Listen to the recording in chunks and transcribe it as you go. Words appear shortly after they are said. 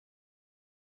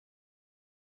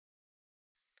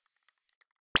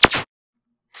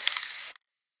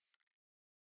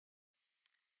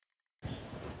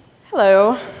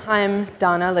Hello, I'm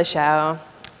Donna Lichaw,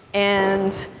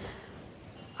 and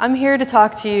I'm here to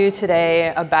talk to you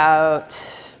today about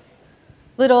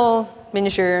little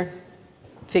miniature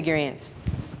figurines.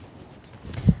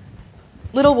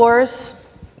 Little Wars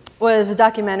was a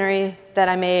documentary that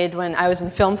I made when I was in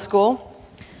film school,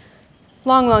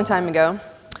 long time ago.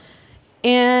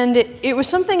 And it was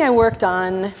something I worked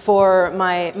on for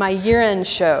my year-end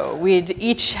show. We'd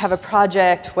each have a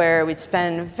project where we'd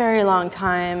spend a very long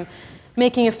time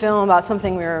making a film about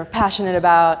something we were passionate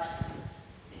about.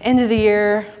 End of the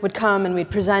year would come and we'd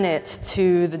present it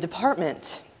to the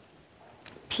department.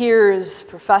 Peers,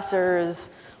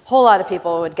 professors, a whole lot of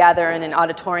people would gather in an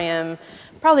auditorium,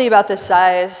 probably about this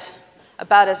size,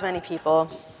 about as many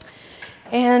people.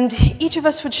 And each of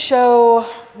us would show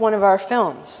one of our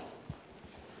films.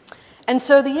 And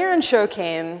so the year-end show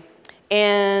came,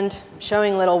 and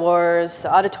showing Little Wars,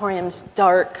 the auditorium's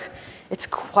dark, it's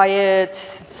quiet,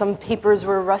 some papers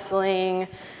were rustling.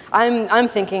 I'm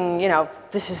thinking, you know,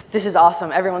 this is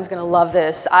awesome, everyone's gonna love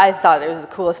this. I thought it was the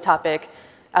coolest topic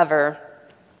ever.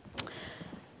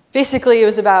 Basically, it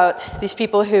was about these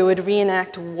people who would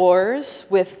reenact wars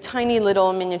with tiny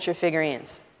little miniature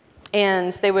figurines.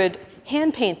 And they would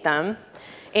hand paint them,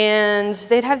 and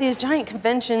they'd have these giant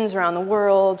conventions around the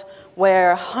world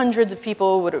where hundreds of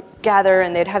people would gather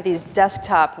and they'd have these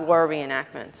desktop war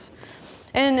reenactments.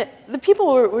 And the people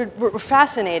were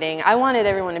fascinating. I wanted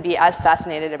everyone to be as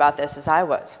fascinated about this as I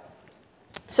was.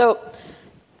 So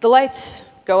the lights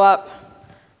go up,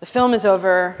 the film is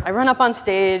over, I run up on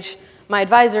stage, my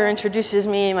advisor introduces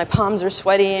me, my palms are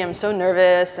sweaty, I'm so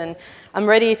nervous, and I'm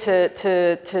ready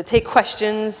to take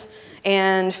questions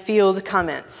and field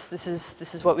comments. This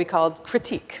is what we called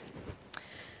critique.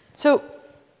 So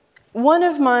one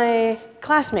of my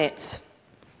classmates,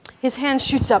 his hand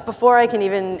shoots up before I can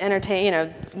even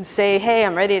say, hey,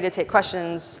 I'm ready to take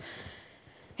questions.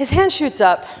 His hand shoots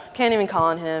up, can't even call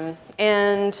on him,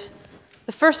 and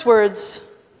the first words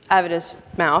out of his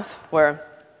mouth were,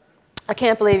 I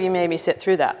can't believe you made me sit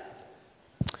through that.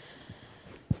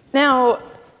 Now,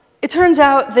 it turns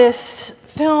out this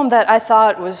film that I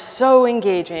thought was so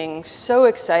engaging, so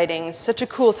exciting, such a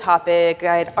cool topic,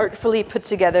 I had artfully put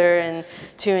together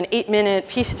into an 8-minute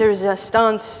piece de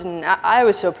resistance, and I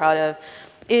was so proud of,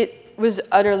 it was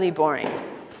utterly boring.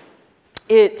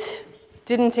 It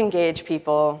didn't engage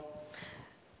people.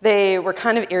 They were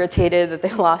kind of irritated that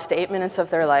they lost 8 minutes of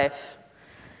their life.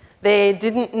 They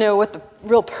didn't know what the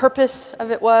real purpose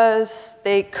of it was.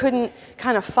 They couldn't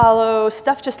kind of follow.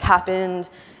 Stuff just happened,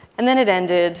 and then it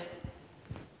ended.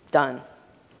 Done.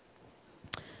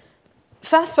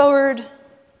 Fast forward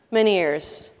many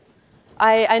years.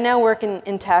 I now work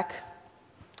in tech,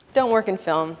 don't work in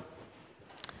film.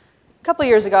 A couple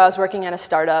years ago, I was working at a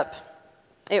startup.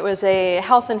 It was a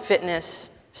health and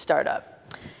fitness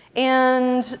startup.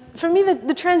 And for me,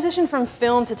 the transition from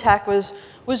film to tech was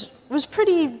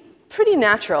pretty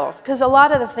natural, because a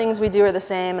lot of the things we do are the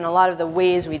same, and a lot of the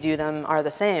ways we do them are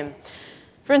the same.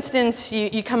 For instance,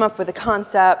 you come up with a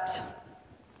concept,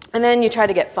 and then you try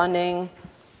to get funding,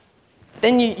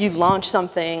 then you launch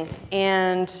something,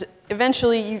 and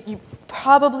eventually you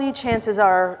probably, chances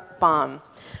are, bomb.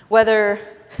 Whether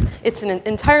it's an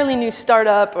entirely new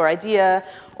startup or idea,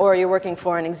 or you're working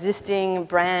for an existing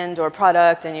brand or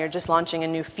product and you're just launching a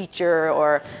new feature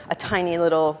or a tiny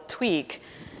little tweak.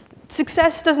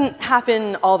 Success doesn't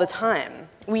happen all the time.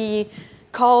 We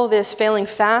call this failing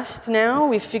fast now.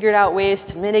 We've figured out ways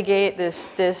to mitigate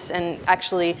this and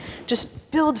actually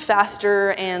just build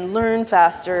faster and learn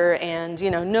faster and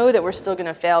know that we're still going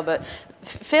to fail, but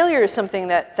failure is something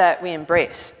that we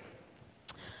embrace.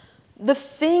 The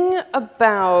thing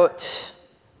about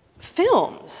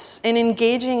films and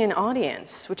engaging an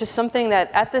audience, which is something that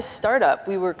at this startup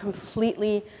we were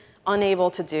completely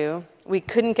unable to do. We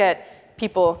couldn't get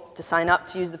people to sign up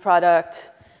to use the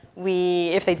product.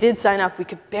 If they did sign up, we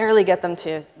could barely get them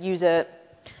to use it.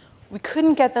 We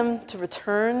couldn't get them to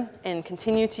return and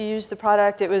continue to use the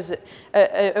product. It was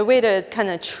a way to kind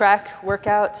of track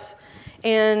workouts.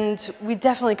 And we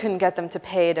definitely couldn't get them to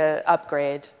pay to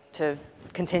upgrade, to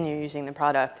continue using the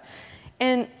product.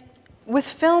 And with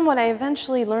film, what I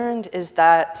eventually learned is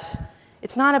that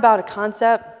it's not about a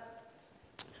concept.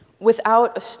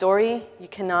 Without a story, you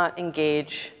cannot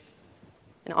engage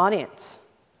an audience.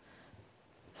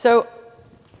 So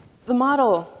the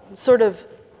model sort of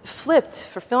flipped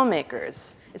for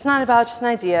filmmakers. It's not about just an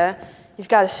idea. You've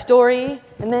got a story,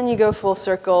 and then you go full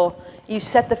circle. You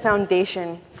set the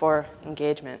foundation for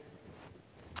engagement.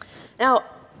 Now,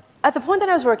 at the point that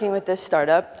I was working with this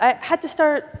startup, I had to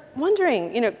start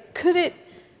wondering, could it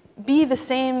be the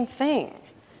same thing?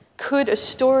 Could a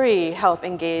story help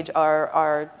engage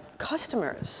our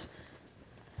customers?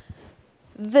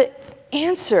 The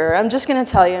answer, I'm just going to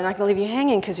tell you, I'm not going to leave you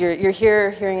hanging because you're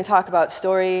here hearing me talk about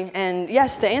story. And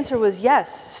yes, the answer was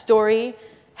yes. Story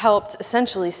helped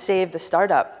essentially save the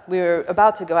startup. We were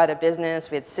about to go out of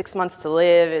business. We had 6 months to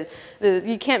live.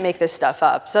 You can't make this stuff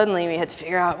up. Suddenly we had to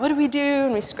figure out, what do we do?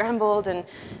 And we scrambled, and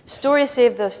story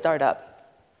saved the startup.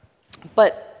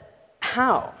 But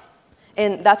how?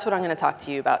 And that's what I'm going to talk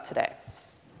to you about today.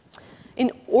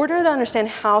 In order to understand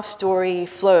how story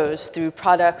flows through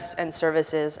products and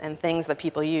services and things that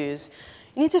people use,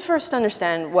 you need to first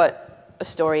understand what a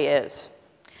story is.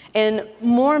 And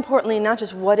more importantly, not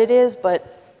just what it is,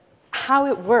 but how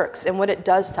it works and what it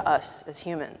does to us as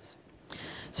humans.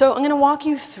 So I'm going to walk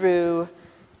you through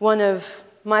one of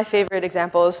my favorite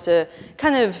examples to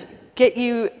kind of get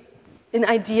you an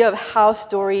idea of how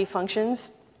story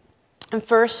functions. And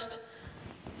first,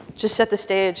 just set the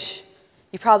stage.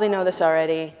 You probably know this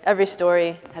already. Every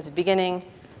story has a beginning,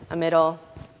 a middle,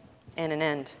 and an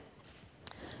end.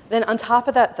 Then on top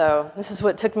of that, though, this is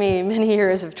what took me many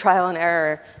years of trial and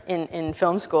error in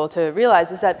film school to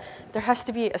realize, is that there has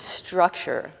to be a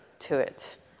structure to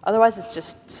it. Otherwise, it's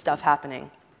just stuff happening.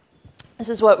 This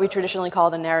is what we traditionally call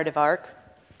the narrative arc.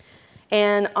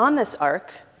 And on this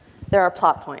arc, there are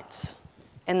plot points.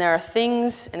 And there are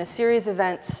things in a series of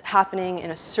events happening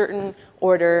in a certain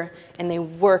order, and they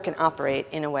work and operate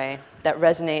in a way that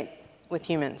resonate with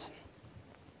humans.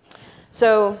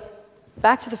 So,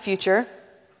 Back to the Future.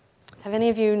 Have any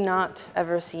of you not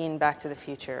ever seen Back to the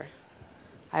Future?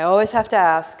 I always have to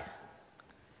ask.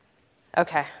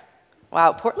 Okay.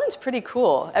 Wow, Portland's pretty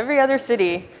cool. Every other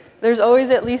city, there's always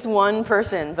at least one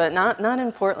person, but not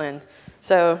in Portland.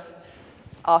 So,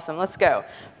 awesome, let's go.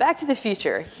 Back to the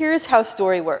Future. Here's how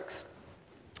story works.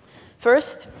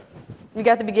 First, we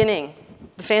got the beginning.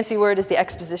 The fancy word is the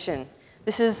exposition.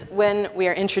 This is when we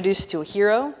are introduced to a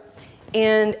hero,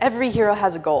 and every hero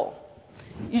has a goal.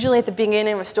 Usually at the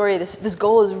beginning of a story, this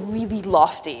goal is really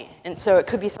lofty. And so it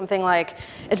could be something like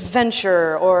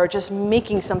adventure, or just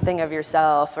making something of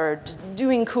yourself, or just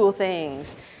doing cool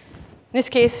things. In this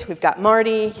case, we've got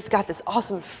Marty. He's got this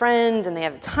awesome friend, and they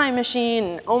have a time machine.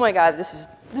 And oh my God, this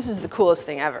is the coolest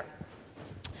thing ever.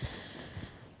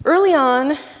 Early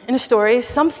on in a story,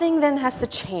 something then has to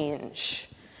change.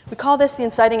 We call this the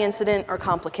inciting incident or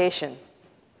complication.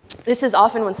 This is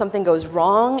often when something goes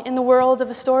wrong in the world of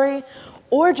a story,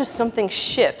 or just something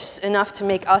shifts enough to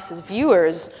make us as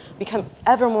viewers become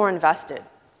ever more invested.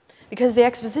 Because the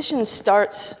exposition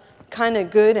starts kind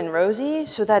of good and rosy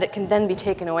so that it can then be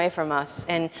taken away from us,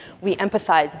 and we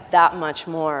empathize that much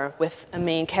more with a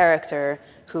main character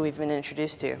who we've been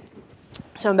introduced to.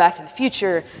 So in Back to the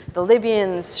Future, the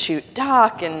Libyans shoot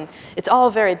Doc, and it's all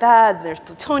very bad. There's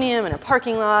plutonium in a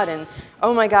parking lot, and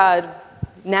oh my God,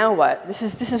 now what? This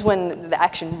is when the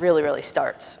action really, really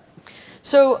starts.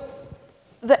 So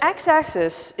the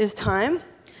x-axis is time.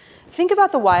 Think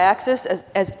about the y-axis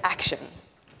as action.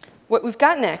 What we've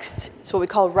got next is what we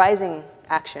call rising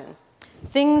action.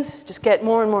 Things just get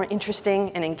more and more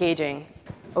interesting and engaging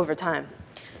over time.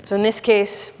 So in this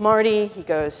case, Marty, he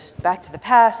goes back to the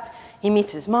past. He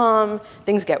meets his mom.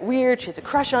 Things get weird. She has a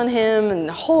crush on him, and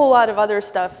a whole lot of other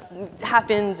stuff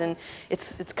happens, and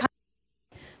it's kind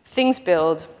of things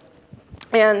build.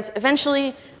 And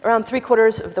eventually, around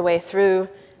 3/4 of the way through,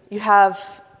 you have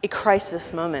a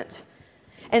crisis moment.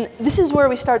 And this is where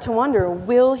we start to wonder,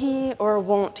 will he or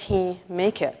won't he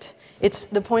make it? It's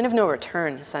the point of no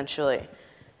return, essentially.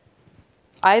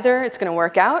 Either it's going to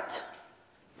work out,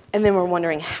 and then we're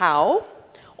wondering how,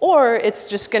 or it's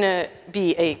just going to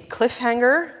be a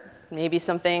cliffhanger, maybe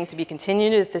something to be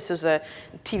continued. If this was a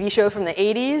TV show from the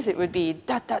 80s, it would be ...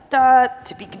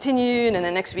 to be continued, and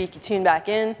then next week you tune back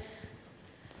in.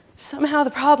 Somehow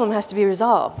the problem has to be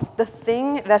resolved. The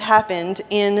thing that happened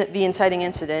in the inciting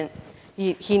incident,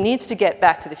 he needs to get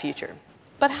back to the future.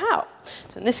 But how?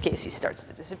 So in this case, he starts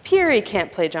to disappear. He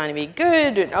can't play Johnny Be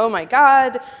Good, and oh my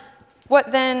God.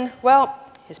 What then? Well,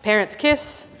 his parents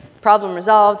kiss. Problem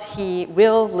resolved. He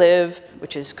will live,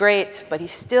 which is great, but he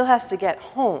still has to get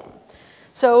home.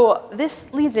 So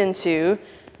this leads into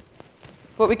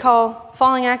what we call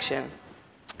falling action.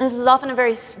 This is often a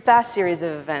very fast series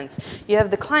of events. You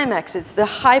have the climax. It's the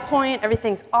high point.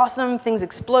 Everything's awesome. Things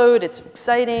explode. It's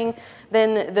exciting.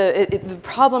 Then the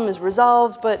problem is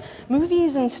resolved. But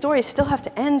movies and stories still have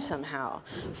to end somehow.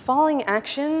 Falling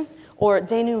action, or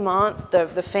denouement,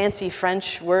 the fancy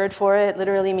French word for it,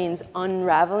 literally means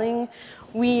unraveling,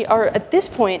 we are, at this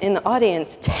point in the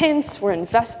audience, tense, we're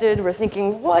invested, we're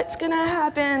thinking, what's going to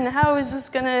happen? How is this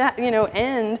going to,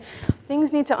 end?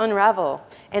 Things need to unravel,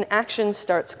 and action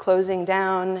starts closing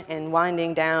down and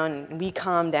winding down, and we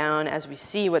calm down as we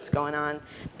see what's going on.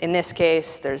 In this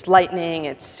case, there's lightning,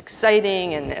 it's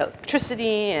exciting, and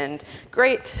electricity, and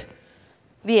great.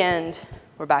 The end,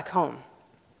 we're back home.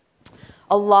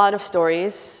 A lot of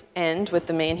stories end with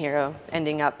the main hero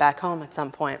ending up back home at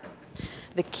some point.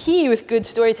 The key with good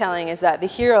storytelling is that the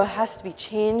hero has to be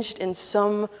changed in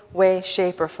some way,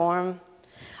 shape, or form.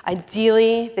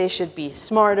 Ideally, they should be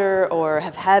smarter or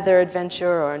have had their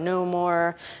adventure or know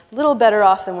more, a little better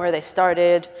off than where they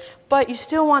started, but you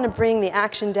still want to bring the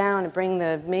action down and bring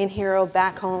the main hero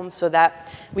back home so that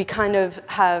we kind of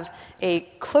have a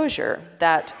closure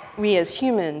that we as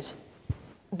humans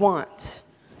want.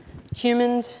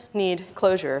 Humans need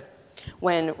closure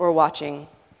when we're watching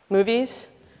movies,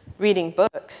 reading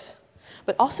books,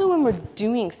 but also when we're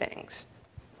doing things.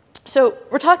 So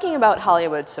we're talking about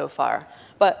Hollywood so far,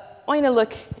 but I want you to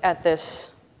look at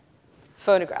this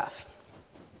photograph.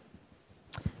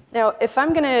 Now,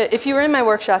 if you were in my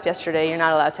workshop yesterday, you're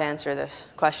not allowed to answer this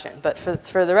question, but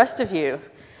for the rest of you,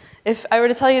 if I were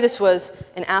to tell you this was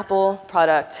an Apple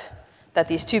product that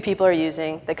these two people are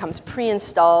using that comes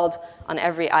pre-installed on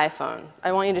every iPhone,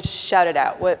 I want you to just shout it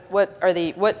out.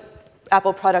 What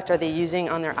Apple product are they using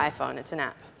on their iPhone? It's an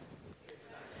app.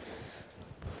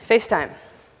 FaceTime.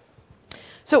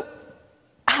 So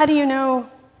how do you know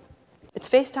it's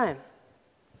FaceTime?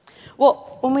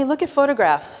 Well, when we look at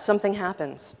photographs, something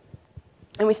happens.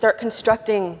 And we start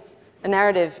constructing a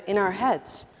narrative in our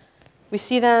heads. We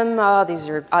see them, these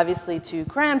are obviously two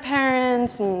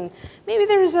grandparents, and maybe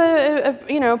there's a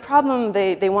problem.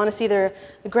 They want to see their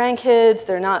grandkids.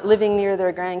 They're not living near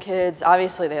their grandkids.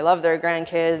 Obviously, they love their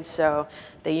grandkids, so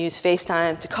they use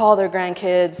FaceTime to call their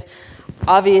grandkids.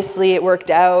 Obviously, it worked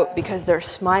out because they're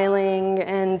smiling,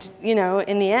 and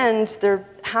in the end, they're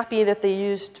happy that they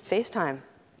used FaceTime.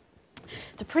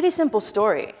 It's a pretty simple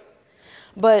story,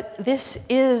 but this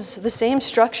is the same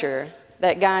structure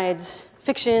that guides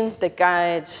fiction, that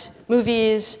guides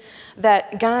movies,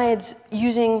 that guides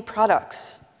using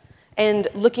products and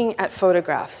looking at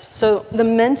photographs. So the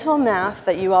mental math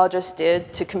that you all just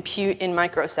did to compute in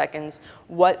microseconds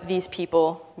what these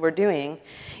people were doing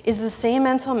is the same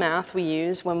mental math we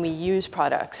use when we use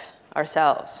products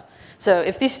ourselves. So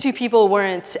if these two people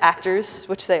weren't actors,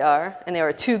 which they are, and they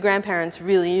were two grandparents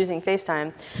really using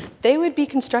FaceTime, they would be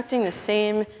constructing the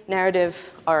same narrative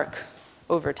arc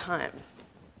over time.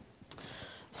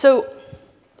 So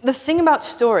the thing about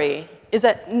story is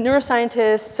that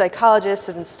neuroscientists, psychologists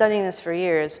have been studying this for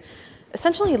years.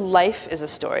 Essentially, life is a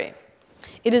story.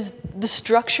 It is the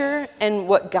structure and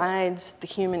what guides the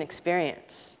human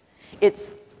experience. It's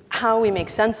how we make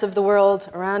sense of the world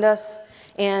around us,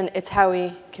 and it's how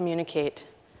we communicate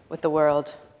with the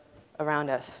world around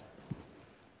us.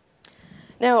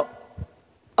 Now,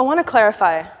 I want to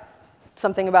clarify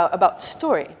something about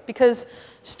story, because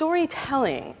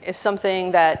storytelling is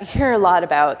something that you hear a lot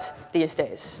about these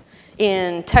days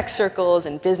in tech circles,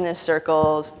 in business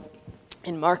circles,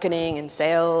 in marketing and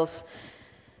sales.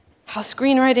 How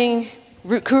screenwriting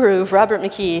guru Robert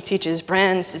McKee teaches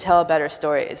brands to tell better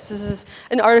stories. This is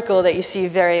an article that you see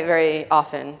very, very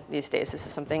often these days. This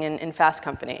is something in Fast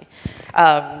Company.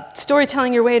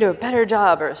 Storytelling your way to a better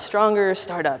job or stronger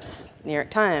startups, New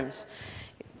York Times.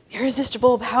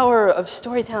 Irresistible power of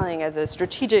storytelling as a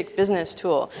strategic business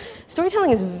tool.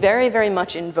 Storytelling is very, very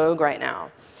much in vogue right now.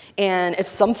 And it's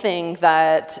something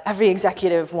that every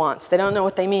executive wants. They don't know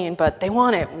what they mean, but they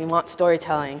want it. We want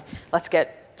storytelling. Let's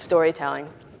get storytelling.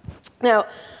 Now,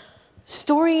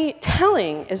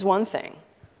 storytelling is one thing.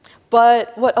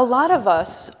 But what a lot of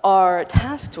us are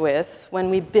tasked with when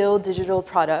we build digital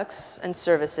products and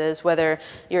services, whether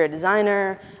you're a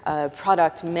designer, a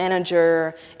product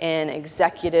manager, an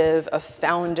executive, a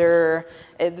founder,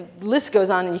 the list goes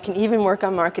on, and you can even work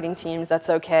on marketing teams, that's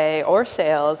okay, or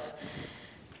sales.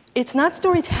 It's not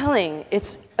storytelling,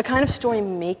 it's a kind of story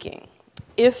making.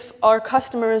 If our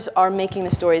customers are making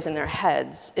the stories in their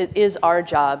heads, it is our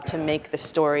job to make the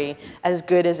story as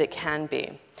good as it can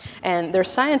be. And there's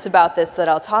science about this that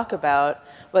I'll talk about,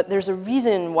 but there's a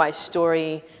reason why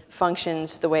story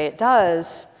functions the way it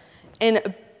does, and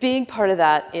a big part of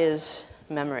that is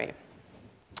memory.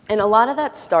 And a lot of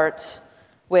that starts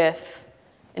with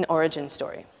an origin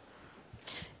story.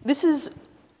 This is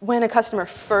when a customer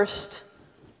first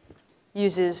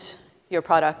uses your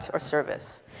product or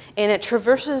service. And it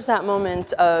traverses that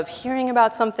moment of hearing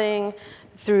about something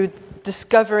through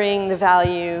discovering the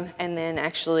value and then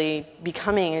actually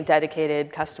becoming a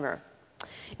dedicated customer.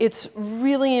 it's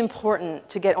really important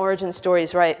to get origin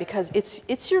stories right because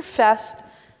it's your fast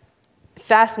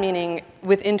meaning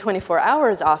within 24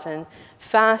 hours often,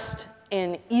 fast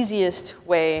and easiest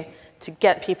way to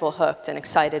get people hooked and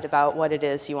excited about what it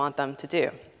is you want them to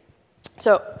do.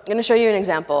 So I'm going to show you an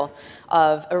example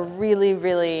of a really,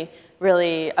 really,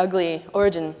 really ugly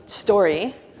origin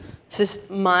story. This is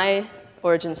my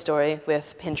origin story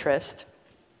with Pinterest.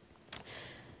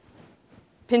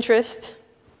 Pinterest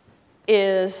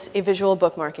is a visual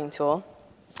bookmarking tool.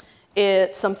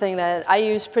 It's something that I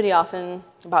use pretty often.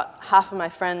 About half of my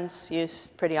friends use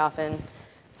pretty often.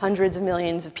 Hundreds of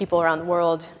millions of people around the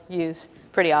world use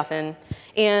pretty often.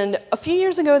 And a few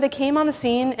years ago, they came on the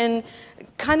scene and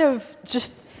kind of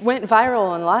just went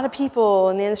viral, and a lot of people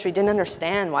in the industry didn't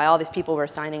understand why all these people were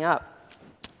signing up.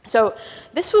 So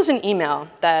this was an email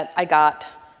that I got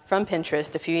from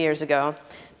Pinterest a few years ago,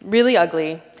 really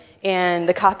ugly, and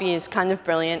the copy is kind of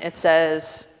brilliant. It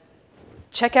says,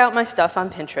 "Check out my stuff on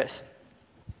Pinterest.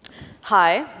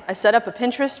 Hi, I set up a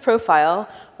Pinterest profile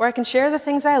where I can share the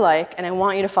things I like, and I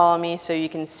want you to follow me so you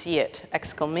can see it!"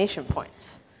 Exclamation point.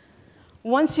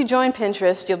 Once you join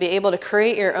Pinterest, you'll be able to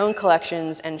create your own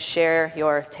collections and share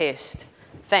your taste.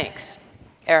 Thanks,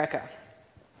 Erica.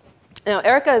 Now,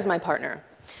 Erica is my partner.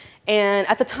 And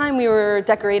at the time, we were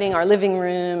decorating our living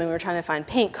room, and we were trying to find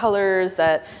paint colors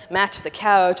that matched the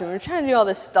couch, and we were trying to do all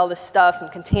this stuff, some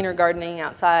container gardening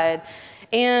outside.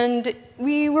 And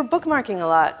we were bookmarking a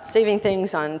lot, saving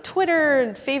things on Twitter,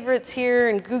 and favorites here,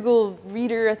 and Google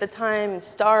Reader at the time, and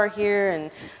Star here,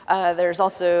 and there's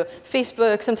also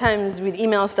Facebook. Sometimes we'd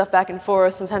email stuff back and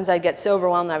forth. Sometimes I'd get so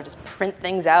overwhelmed I would just print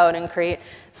things out and create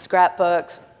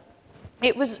scrapbooks.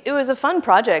 It was a fun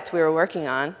project we were working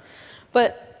on,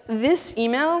 but this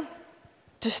email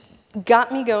just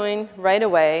got me going right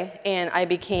away, and I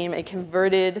became a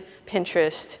converted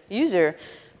Pinterest user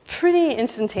pretty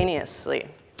instantaneously.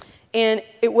 And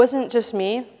it wasn't just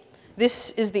me.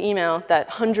 This is the email that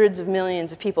hundreds of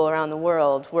millions of people around the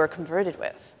world were converted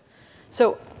with.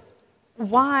 So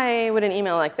why would an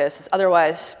email like this? It's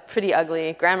otherwise pretty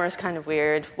ugly. Grammar is kind of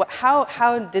weird.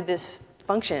 How did this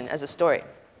function as a story?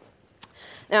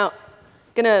 Now,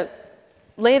 I'm going to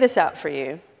lay this out for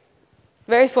you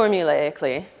very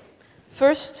formulaically.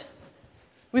 First,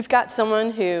 we've got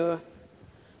someone who,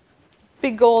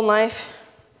 big goal in life,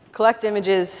 collect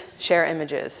images, share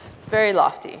images. Very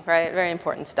lofty, right? Very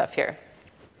important stuff here.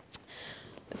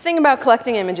 The thing about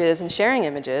collecting images and sharing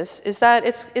images is that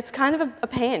it's kind of a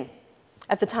pain.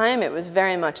 At the time, it was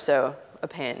very much so a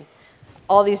pain.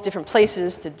 All these different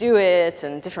places to do it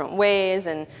and different ways,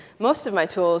 and most of my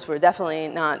tools were definitely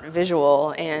not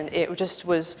visual, and it just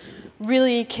was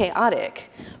really chaotic.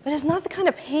 But it's not the kind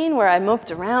of pain where I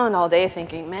moped around all day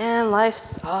thinking, man, life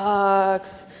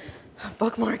sucks.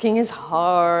 Bookmarking is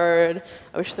hard.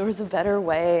 I wish there was a better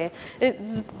way.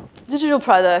 Digital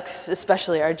products,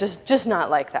 especially, are just not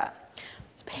like that.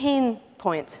 It's pain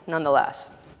points,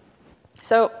 nonetheless.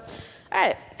 So, all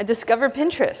right, I discovered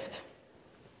Pinterest.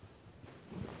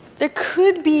 There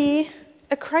could be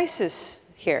a crisis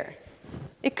here.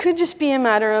 It could just be a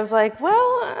matter of like, well,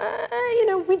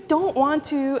 we don't want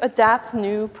to adapt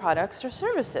new products or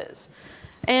services.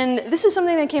 And this is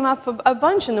something that came up a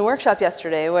bunch in the workshop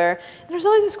yesterday, where there's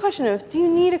always this question of, do you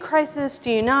need a crisis?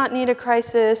 Do you not need a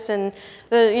crisis? And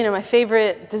my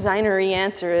favorite designer-y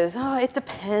answer is, oh, it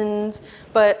depends.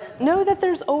 But know that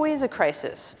there's always a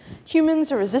crisis.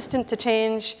 Humans are resistant to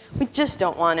change. We just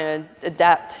don't want to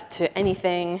adapt to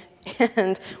anything.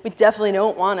 And we definitely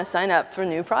don't want to sign up for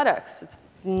new products. It's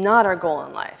not our goal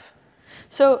in life.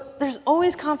 So there's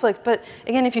always conflict. But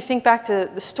again, if you think back to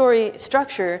the story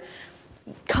structure,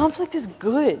 conflict is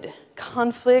good.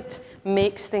 Conflict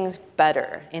makes things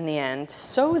better in the end,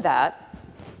 so that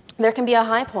there can be a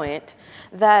high point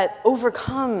that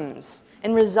overcomes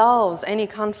and resolves any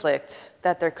conflict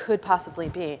that there could possibly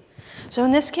be. So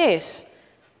in this case,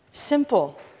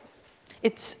 simple.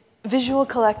 It's visual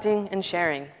collecting and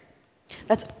sharing.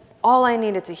 That's all I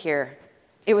needed to hear.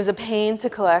 It was a pain to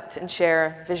collect and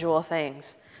share visual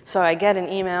things. So I get an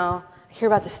email, hear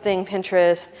about this thing,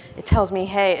 Pinterest. It tells me,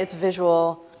 hey, it's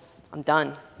visual. I'm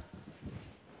done.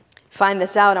 Find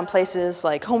this out on places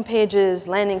like home pages,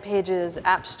 landing pages,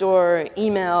 app store,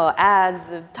 email, ads.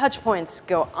 The touch points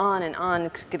go on and on,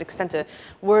 could extend to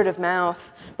word of mouth.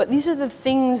 But these are the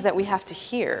things that we have to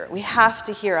hear. We have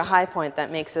to hear a high point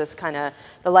that makes us kind of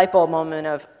the light bulb moment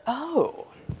of, oh,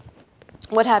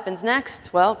 what happens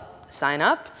next? Well, sign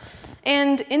up.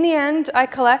 And in the end, I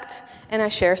collect and I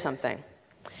share something.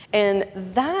 And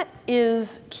that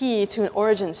is key to an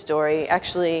origin story,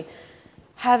 actually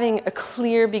having a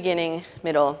clear beginning,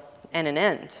 middle, and an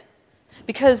end.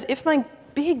 Because if my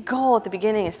big goal at the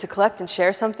beginning is to collect and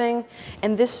share something,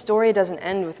 and this story doesn't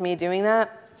end with me doing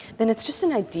that, then it's just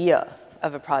an idea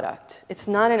of a product. It's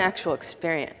not an actual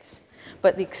experience.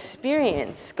 But the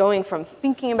experience, going from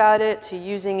thinking about it to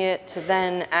using it to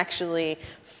then actually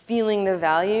feeling the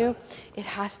value, it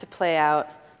has to play out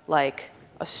like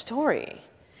a story.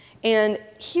 And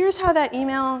here's how that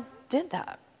email did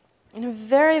that. In a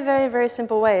very, very, very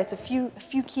simple way. It's a few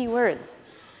key words.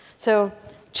 So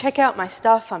check out my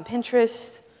stuff on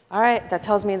Pinterest. All right, that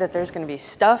tells me that there's going to be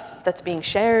stuff that's being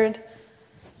shared.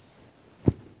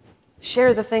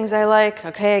 Share the things I like.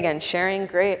 OK, again, sharing,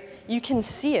 great. You can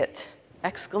see it.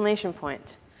 Exclamation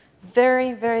point.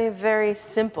 Very, very, very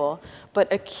simple,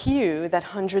 but a cue that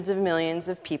hundreds of millions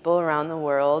of people around the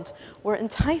world were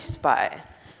enticed by.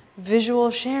 Visual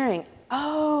sharing.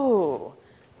 Oh,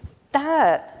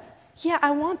 that. Yeah, I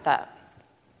want that.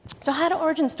 So how do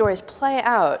origin stories play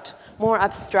out more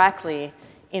abstractly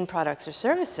in products or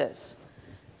services?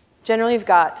 Generally, you've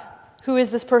got who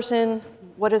is this person?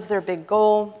 What is their big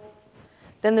goal?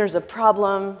 Then there's a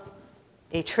problem,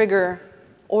 a trigger,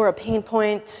 or a pain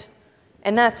point.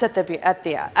 And that's at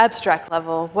the abstract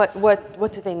level.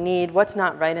 What do they need? What's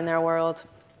not right in their world?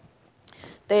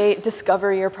 They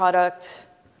discover your product.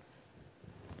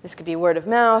 This could be word of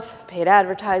mouth, paid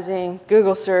advertising,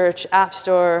 Google search, App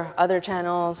Store, other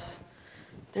channels.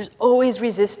 There's always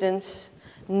resistance.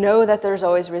 Know that there's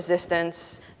always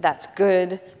resistance. That's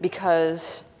good,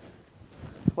 because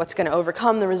what's going to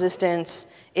overcome the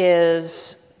resistance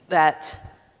is that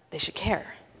they should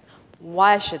care.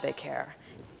 Why should they care?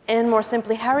 And more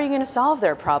simply, how are you going to solve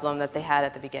their problem that they had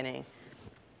at the beginning?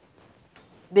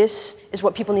 This is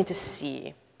what people need to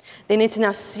see. They need to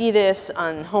now see this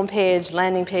on homepage,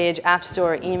 landing page, app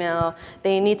store, email.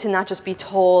 They need to not just be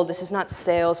told, this is not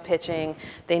sales pitching.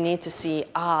 They need to see,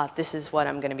 this is what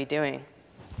I'm going to be doing.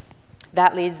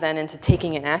 That leads then into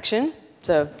taking an action.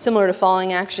 So similar to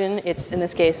following action, it's, in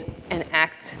this case, an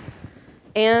act.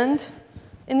 And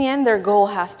in the end, their goal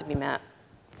has to be met.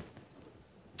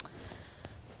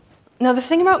 Now, the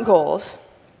thing about goals,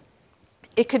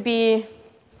 it could be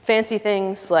fancy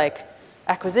things like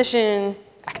acquisition,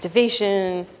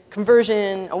 activation,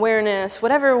 conversion, awareness,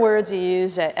 whatever words you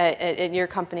use at your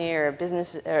company or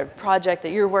business or project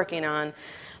that you're working on.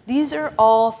 These are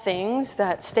all things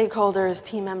that stakeholders,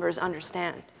 team members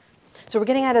understand. So we're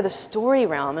getting out of the story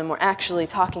realm, and we're actually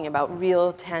talking about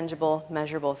real, tangible,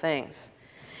 measurable things.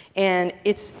 And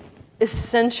it's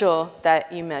essential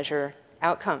that you measure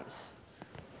outcomes.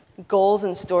 Goals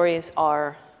and stories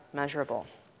are measurable.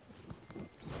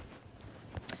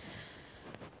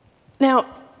 Now,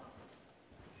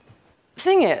 the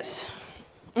thing is,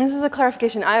 and this is a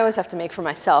clarification I always have to make for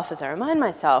myself as I remind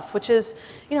myself, which is,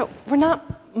 we're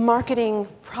not marketing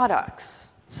products.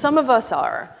 Some of us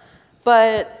are,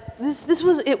 but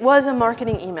it was a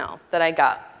marketing email that I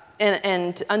got,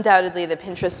 and undoubtedly the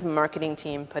Pinterest marketing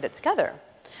team put it together.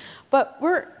 But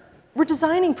we're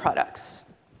designing products.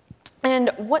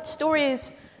 And what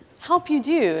stories help you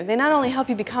do? They not only help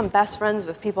you become best friends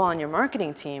with people on your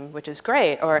marketing team, which is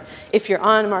great, or if you're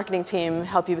on a marketing team,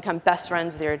 help you become best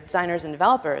friends with your designers and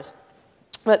developers,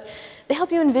 but they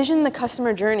help you envision the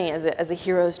customer journey as a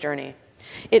hero's journey.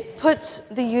 It puts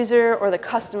the user or the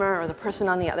customer or the person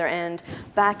on the other end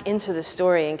back into the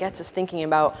story and gets us thinking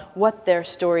about what their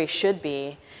story should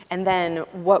be and then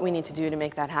what we need to do to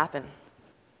make that happen.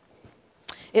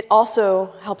 It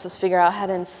also helps us figure out how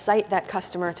to incite that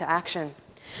customer to action,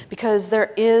 because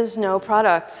there is no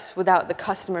product without the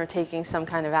customer taking some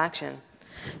kind of action.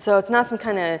 So it's not some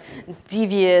kind of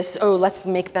devious, let's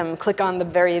make them click on the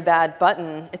very bad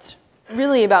button. It's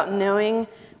really about knowing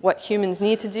what humans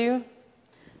need to do,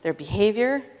 their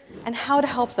behavior, and how to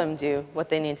help them do what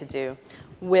they need to do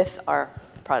with our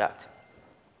product.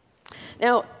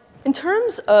 Now, in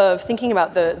terms of thinking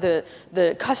about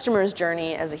the customer's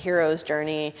journey as a hero's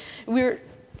journey, we're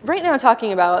right now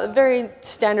talking about a very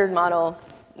standard model,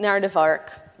 narrative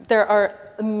arc. There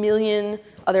are a million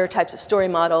other types of story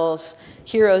models.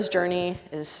 Hero's journey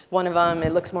is one of them.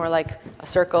 It looks more like a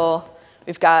circle.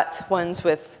 We've got ones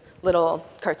with little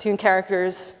cartoon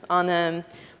characters on them.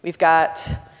 We've got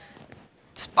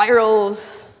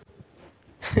spirals,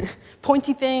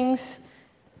 pointy things,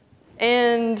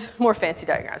 and more fancy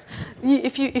diagrams.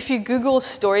 If you Google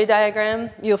story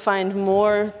diagram, you'll find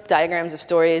more diagrams of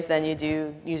stories than you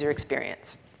do user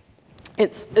experience.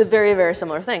 It's a very, very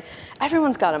similar thing.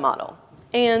 Everyone's got a model.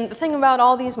 And the thing about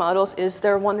all these models is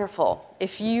they're wonderful.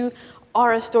 If you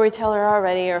are a storyteller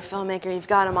already or a filmmaker, you've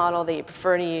got a model that you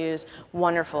prefer to use,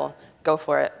 wonderful, go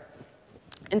for it.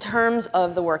 In terms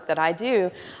of the work that I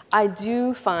do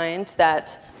find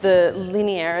that the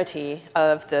linearity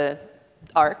of the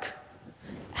arc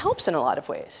helps in a lot of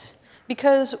ways.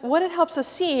 Because what it helps us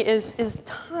see is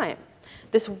time.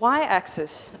 This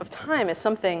y-axis of time is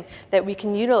something that we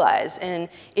can utilize, and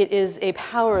it is a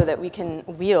power that we can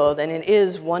wield, and it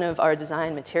is one of our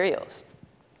design materials.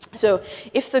 So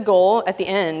if the goal at the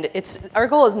end, our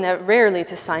goal is rarely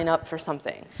to sign up for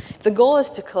something. If the goal is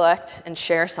to collect and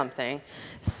share something,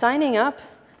 signing up,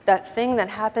 that thing that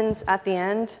happens at the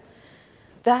end,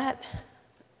 that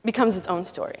becomes its own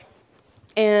story.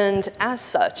 And as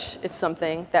such, it's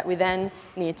something that we then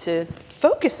need to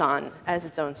focus on as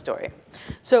its own story.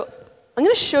 So I'm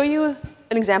going to show you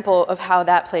an example of how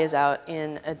that plays out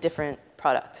in a different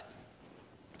product.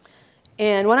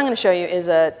 And what I'm going to show you is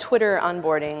a Twitter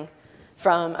onboarding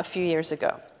from a few years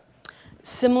ago.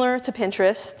 Similar to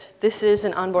Pinterest, this is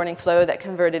an onboarding flow that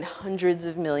converted hundreds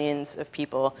of millions of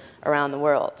people around the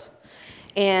world.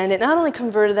 And it not only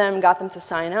converted them, got them to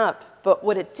sign up, but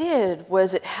what it did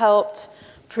was it helped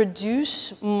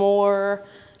produce more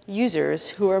users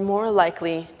who are more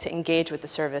likely to engage with the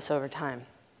service over time.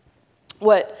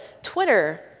 What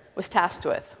Twitter was tasked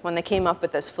with when they came up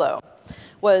with this flow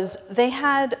was they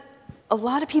had a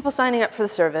lot of people signing up for the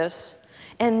service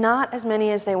and not as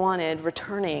many as they wanted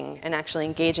returning and actually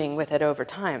engaging with it over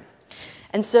time.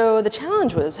 And so the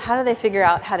challenge was, how do they figure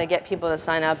out how to get people to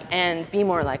sign up and be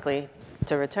more likely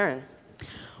to return?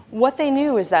 What they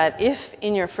knew is that if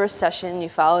in your first session you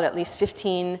followed at least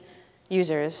 15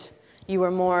 users, you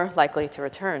were more likely to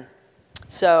return.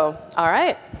 So, all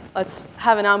right, let's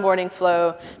have an onboarding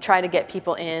flow, try to get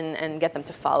people in and get them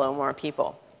to follow more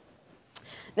people.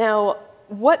 Now,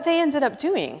 what they ended up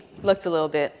doing looked a little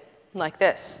bit like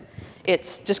this.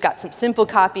 It's just got some simple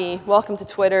copy, welcome to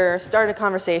Twitter, start a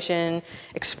conversation,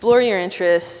 explore your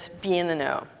interests, be in the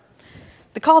know.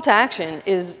 The call to action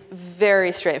is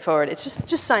very straightforward. It's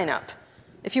just sign up.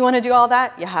 If you want to do all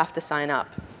that, you have to sign up.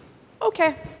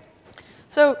 OK.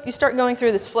 So you start going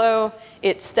through this flow.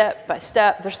 It's step by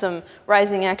step. There's some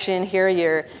rising action here.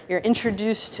 You're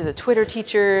introduced to the Twitter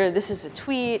teacher. This is a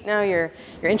tweet. Now you're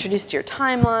introduced to your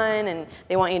timeline, and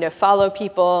they want you to follow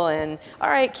people. And all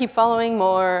right, keep following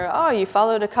more. Oh, you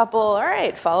followed a couple. All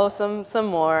right, follow some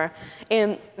more.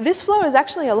 And this flow is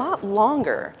actually a lot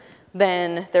longer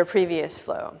than their previous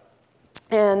flow.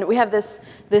 And we have this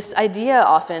idea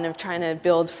often of trying to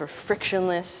build for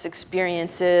frictionless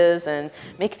experiences and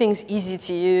make things easy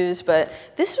to use, but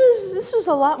this was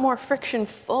a lot more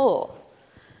friction-full.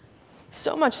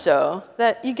 So much so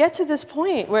that you get to this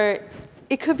point where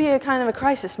it could be a kind of a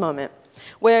crisis moment,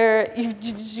 where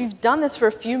you've done this for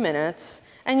a few minutes,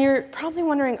 and you're probably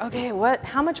wondering, OK,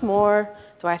 how much more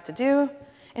do I have to do?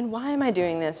 And why am I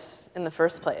doing this in the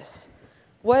first place?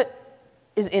 What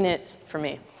is in it for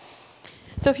me?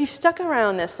 So if you've stuck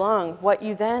around this long, what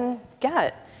you then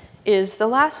get is the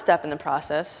last step in the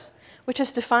process, which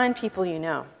is to find people you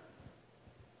know.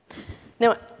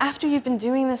 Now, after you've been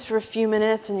doing this for a few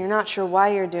minutes and you're not sure why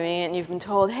you're doing it, and you've been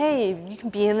told, hey, you can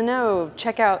be in the know,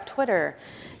 check out Twitter,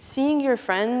 seeing your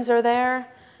friends are there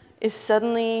is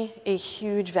suddenly a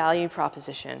huge value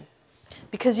proposition.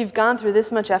 Because you've gone through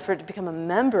this much effort to become a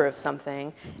member of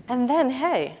something, and then,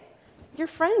 hey, your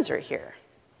friends are here.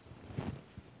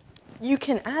 You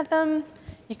can add them.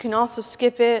 You can also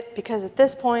skip it, because at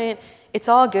this point, it's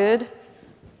all good.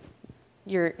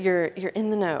 You're in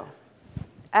the know.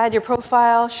 Add your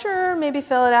profile. Sure, maybe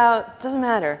fill it out. Doesn't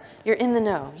matter. You're in the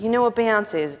know. You know what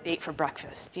Beyonce ate for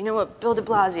breakfast. You know what Bill de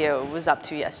Blasio was up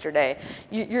to yesterday.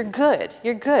 You're good.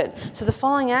 You're good. So the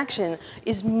following action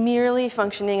is merely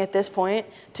functioning at this point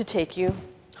to take you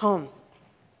home.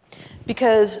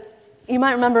 Because you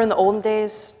might remember in the olden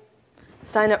days,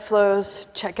 sign-up flows,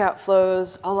 checkout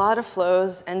flows, a lot of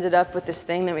flows ended up with this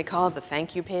thing that we call the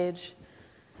thank you page,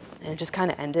 and it just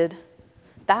kind of ended.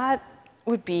 That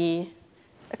would be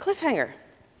a cliffhanger.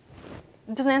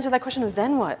 It doesn't answer that question of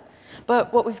then what.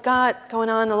 But what we've got going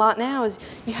on a lot now is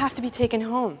you have to be taken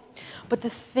home. But the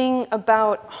thing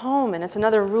about home, and it's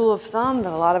another rule of thumb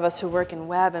that a lot of us who work in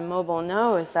web and mobile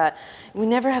know, is that we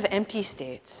never have empty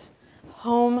states.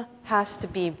 Home has to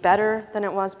be better than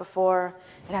it was before.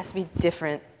 It has to be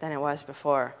different than it was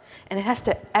before. And it has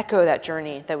to echo that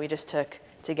journey that we just took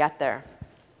to get there.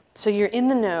 So you're in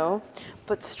the know,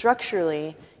 but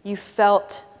structurally, you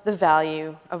felt the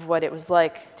value of what it was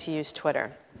like to use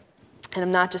Twitter. And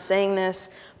I'm not just saying this,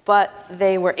 but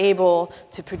they were able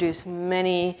to produce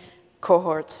many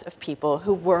cohorts of people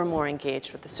who were more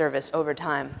engaged with the service over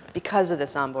time because of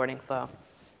this onboarding flow.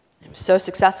 It was so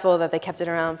successful that they kept it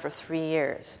around for 3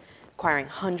 years, acquiring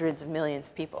hundreds of millions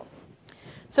of people.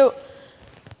 So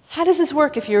how does this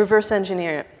work if you reverse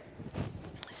engineer it?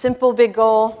 Simple, big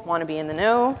goal, want to be in the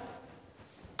know.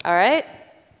 All right,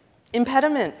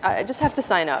 Impediment, I just have to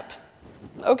sign up.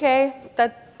 Okay,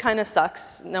 that kind of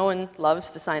sucks. No one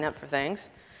loves to sign up for things.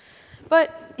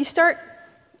 But you start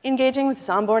engaging with this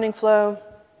onboarding flow.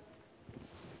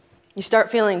 You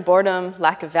start feeling boredom,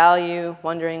 lack of value,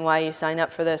 wondering why you signed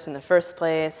up for this in the first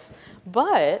place.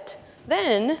 But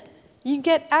then you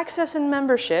get access and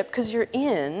membership because you're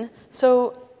in,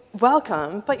 so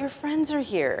welcome, but your friends are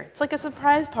here. It's like a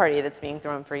surprise party that's being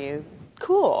thrown for you.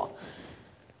 Cool.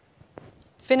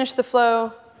 Finish the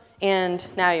flow, and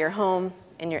now you're home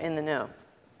and you're in the know.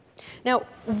 Now,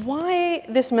 why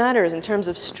this matters in terms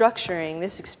of structuring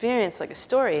this experience like a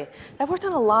story, I've worked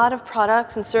on a lot of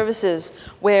products and services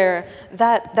where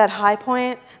that high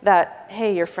point, that,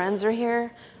 hey, your friends are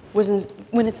here,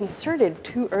 when it's inserted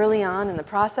too early on in the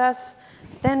process,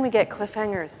 then we get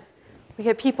cliffhangers. We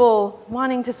get people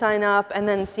wanting to sign up and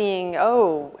then seeing,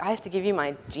 oh, I have to give you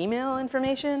my Gmail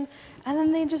information, and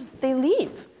then they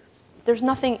leave. There's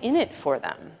nothing in it for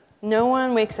them. No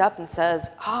one wakes up and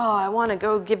says, oh, I want to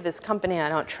go give this company I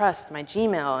don't trust my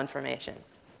Gmail information.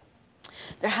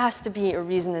 There has to be a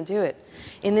reason to do it.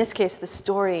 In this case, the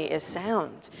story is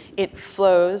sound. It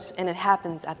flows, and it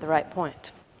happens at the right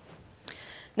point.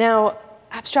 Now,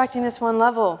 abstracting this one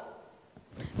level,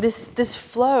 this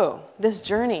flow, this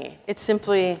journey, it's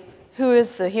simply who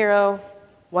is the hero,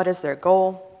 what is their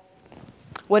goal,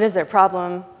 what is their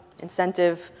problem,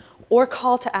 incentive, or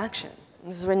call to action.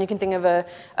 This is when you can think of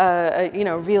a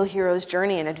real hero's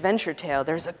journey, an adventure tale.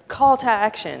 There's a call to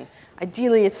action.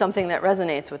 Ideally, it's something that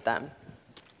resonates with them.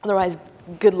 Otherwise,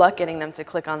 good luck getting them to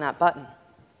click on that button.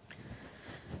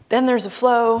 Then there's a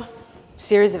flow,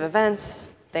 series of events,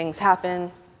 things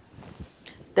happen.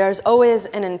 There's always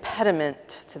an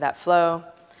impediment to that flow.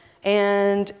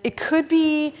 And it could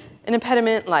be an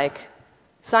impediment like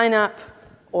sign up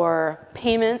or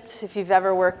payment. If you've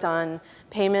ever worked on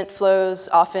payment flows,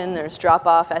 often there's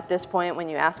drop-off at this point when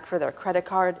you ask for their credit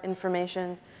card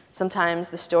information. Sometimes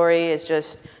the story is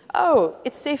just, oh,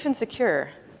 it's safe and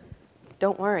secure.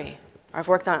 Don't worry. I've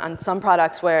worked on some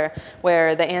products where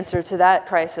the answer to that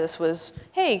crisis was,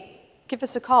 hey, give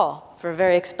us a call. For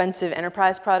very expensive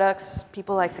enterprise products,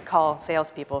 people like to call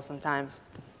salespeople sometimes.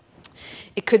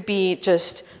 It could be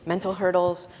just mental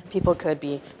hurdles. People could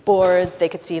be bored. They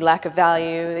could see lack of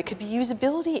value. It could be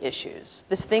usability issues.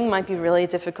 This thing might be really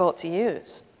difficult to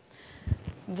use.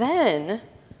 Then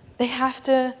they have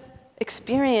to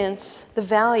experience the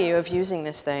value of using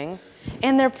this thing,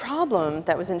 and their problem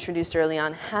that was introduced early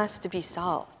on has to be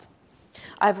solved.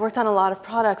 I've worked on a lot of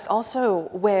products also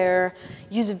where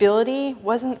usability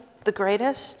wasn't the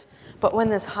greatest, but when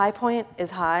this high point is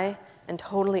high and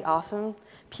totally awesome,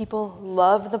 people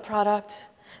love the product.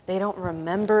 They don't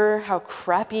remember how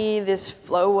crappy this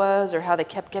flow was or how they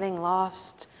kept getting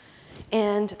lost.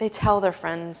 And they tell their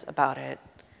friends about it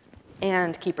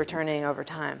and keep returning over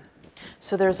time.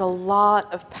 So there's a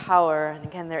lot of power, and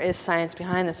again, there is science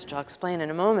behind this, which I'll explain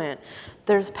in a moment.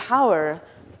 There's power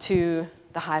to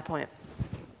the high point.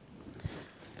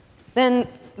 Then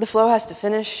the flow has to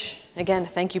finish. Again, a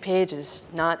thank you page is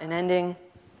not an ending.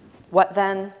 What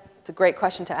then? It's a great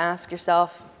question to ask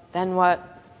yourself. Then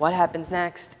what? What happens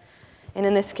next? And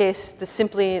in this case,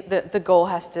 the goal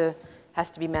has to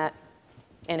be met.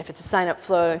 And if it's a sign-up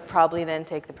flow, probably then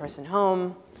take the person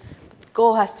home. But the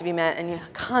goal has to be met, and you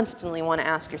constantly want to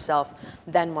ask yourself,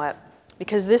 then what?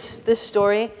 Because this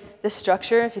story, this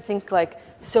structure, if you think like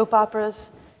soap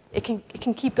operas, it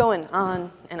can keep going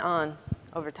on and on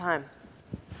over time.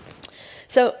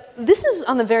 So this is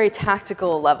on the very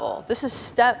tactical level. This is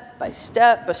step by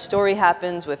step. A story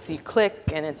happens with you click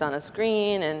and it's on a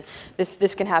screen, and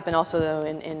this can happen also though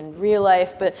in real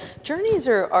life. But journeys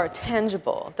are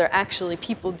tangible. They're actually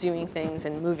people doing things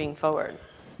and moving forward.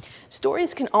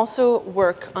 Stories can also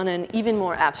work on an even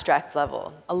more abstract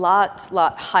level, a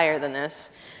lot higher than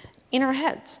this, in our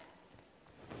heads.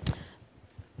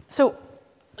 So I'm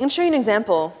going to show you an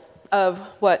example of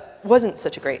what wasn't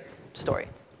such a great story.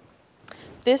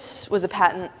 This was a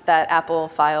patent that Apple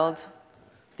filed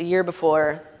the year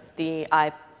before the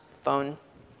iPhone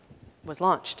was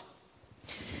launched.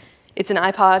 It's an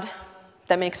iPod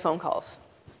that makes phone calls.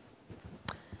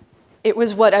 It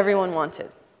was what everyone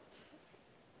wanted.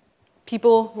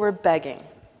 People were begging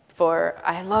for,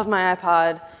 I love my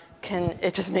iPod, can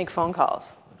it just make phone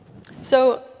calls?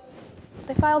 So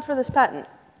they filed for this patent.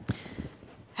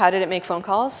 How did it make phone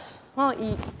calls? Well,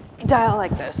 you dial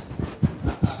like this.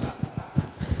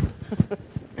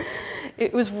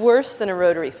 It was worse than a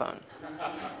rotary phone.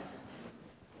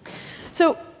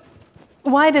 So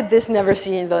why did this never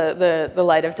see the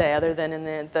light of day other than in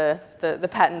the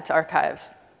patent archives?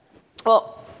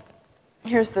 Well,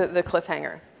 here's the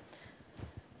cliffhanger.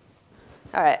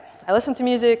 All right, I listen to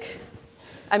music,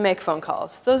 I make phone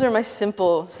calls. Those are my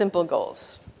simple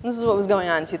goals. This is what was going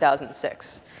on in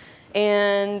 2006.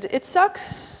 And it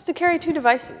sucks to carry two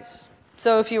devices.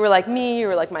 So if you were like me, you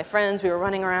were like my friends, we were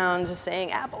running around just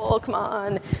saying, Apple, come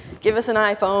on, give us an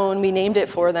iPhone. We named it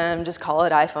for them, just call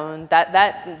it iPhone.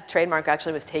 That trademark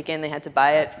actually was taken, they had to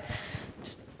buy it.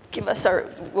 Just give us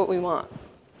what we want.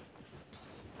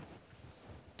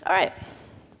 All right,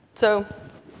 so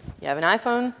you have an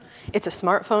iPhone. It's a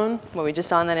smartphone. What we just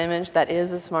saw in that image, that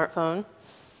is a smartphone.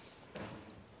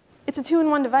 It's a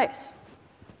two-in-one device.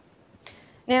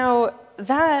 Now,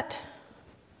 that,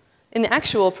 in the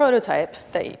actual prototype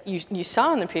that you saw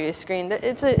on the previous screen,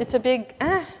 it's a big,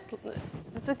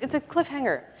 it's a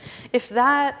cliffhanger. If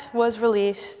that was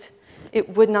released,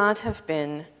 it would not have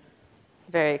been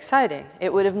very exciting.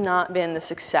 It would have not been the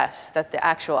success that the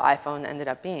actual iPhone ended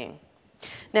up being.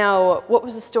 Now, what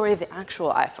was the story of the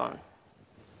actual iPhone?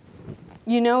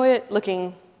 You know it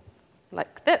looking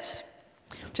like this,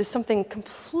 which is something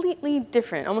completely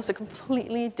different, almost a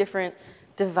completely different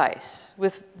device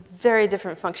with very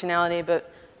different functionality,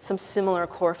 but some similar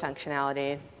core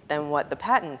functionality than what the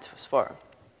patent was for.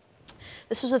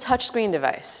 This was a touchscreen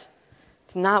device.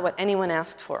 It's not what anyone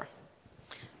asked for.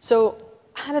 So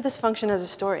how did this function as a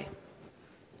story?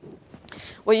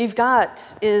 What you've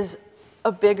got is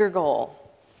a bigger goal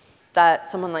that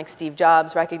someone like Steve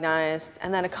Jobs recognized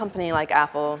and that a company like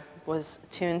Apple was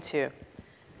attuned to.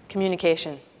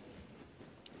 Communication.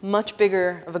 Much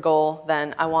bigger of a goal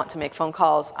than I want to make phone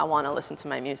calls, I want to listen to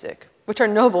my music, which are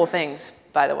noble things,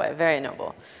 by the way, very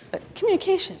noble. But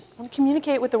communication. I want to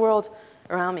communicate with the world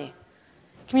around me.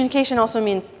 Communication also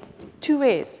means two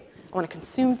ways. I want to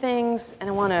consume things and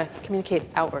I want to communicate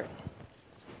outward.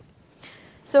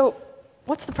 So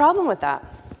what's the problem with that?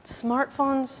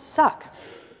 Smartphones suck.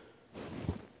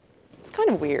 It's kind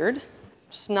of weird.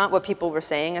 It's not what people were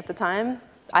saying at the time.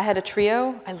 I had a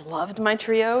Trio. I loved my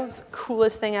Trio. It was the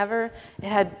coolest thing ever. It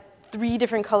had 3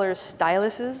 different color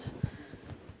styluses.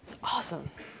 It's awesome.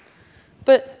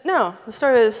 But no, the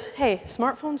story is, hey,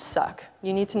 smartphones suck.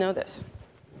 You need to know this.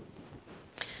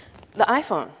 The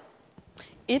iPhone.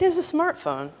 It is a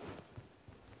smartphone.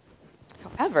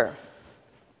 However,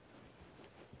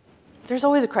 there's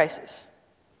always a crisis.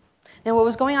 Now, what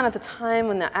was going on at the time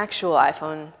when the actual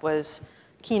iPhone was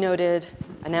keynoted,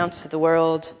 announced to the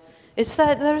world, it's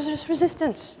that there was just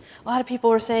resistance. A lot of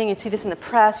people were saying, you'd see this in the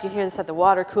press, you hear this at the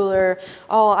water cooler,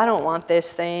 oh, I don't want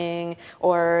this thing.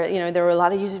 Or there were a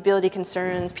lot of usability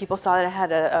concerns. People saw that it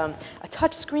had a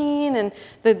touch screen, and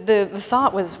the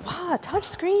thought was, wow, a touch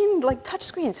screen? Like, touch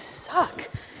screens suck.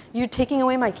 You're taking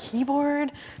away my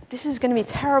keyboard? This is going to be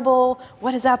terrible.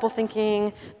 What is Apple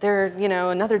thinking? They're,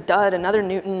 another dud, another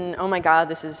Newton. Oh my God,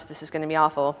 this is going to be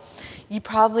awful. You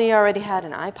probably already had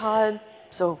an iPod,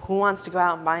 so who wants to go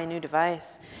out and buy a new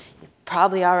device? You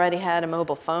probably already had a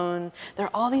mobile phone. There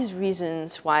are all these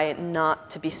reasons why not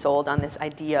to be sold on this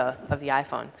idea of the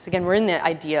iPhone. So again, we're in the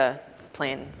idea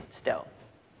plane still.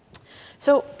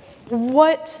 So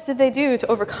what did they do to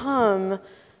overcome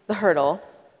the hurdle?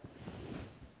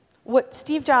 What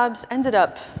Steve Jobs ended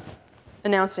up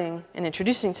announcing and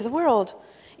introducing to the world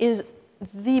is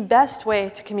the best way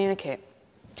to communicate.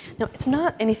 Now, it's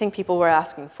not anything people were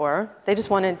asking for. They just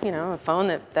wanted, a phone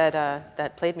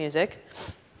that played music.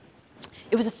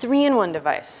 It was a 3-in-1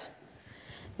 device.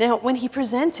 Now, when he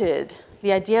presented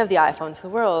the idea of the iPhone to the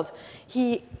world,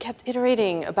 he kept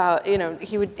iterating about,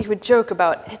 he would joke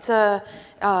about it's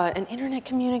an internet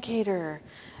communicator,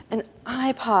 an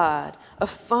iPod, a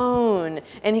phone,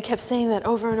 and he kept saying that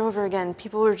over and over again.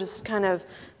 People were just kind of,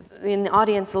 in the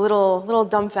audience, a little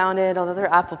dumbfounded, although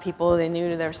they're Apple people, they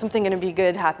knew there was something going to be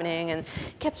good happening, and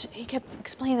he kept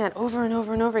explaining that over and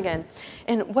over and over again.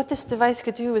 And what this device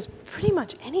could do was pretty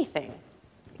much anything,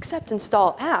 except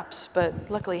install apps, but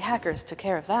luckily hackers took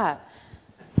care of that.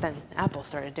 Then Apple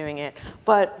started doing it.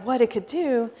 But what it could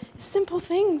do is simple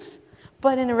things,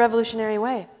 but in a revolutionary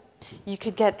way. You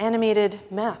could get animated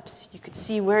maps. You could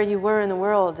see where you were in the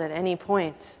world at any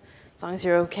point, as long as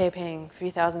you're okay paying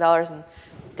 $3,000 in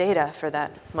data for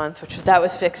that month, that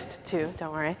was fixed too,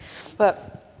 don't worry.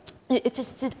 But it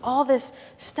just did all this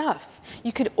stuff.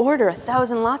 You could order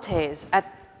 1,000 lattes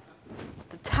at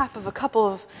the tap of a couple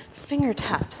of finger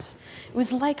taps. It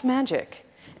was like magic,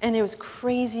 and it was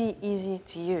crazy easy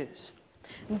to use.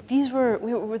 These were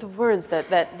the words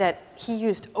that he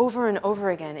used over and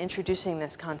over again, introducing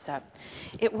this concept.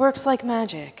 It works like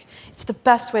magic. It's the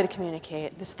best way to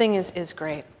communicate. This thing is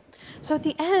great. So at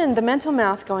the end, the mental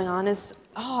math going on is,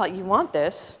 oh, you want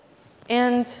this,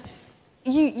 and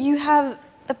you have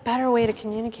a better way to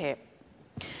communicate.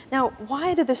 Now,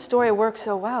 why did this story work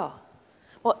so well?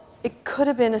 Well, it could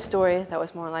have been a story that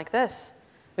was more like this,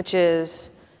 which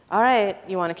is, all right,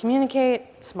 you want to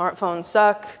communicate, smartphones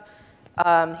suck,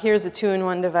 here's a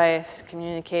two-in-one device,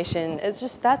 communication. It's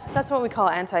just, that's what we call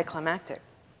anticlimactic.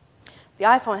 The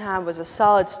iPhone had was a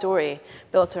solid story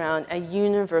built around a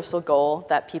universal goal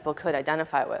that people could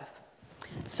identify with.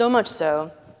 So much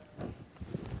so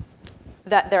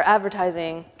that their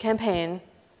advertising campaign,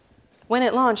 when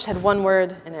it launched, had one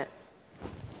word in it: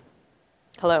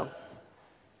 hello.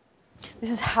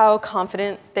 This is how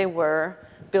confident they were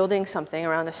building something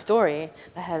around a story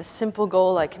that had a simple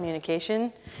goal like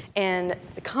communication, and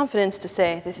the confidence to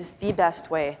say this is the best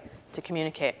way to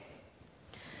communicate.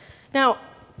 Now,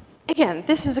 again,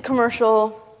 this is a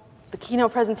commercial. The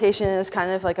keynote presentation is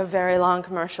kind of like a very long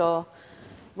commercial.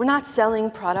 We're not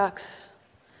selling products.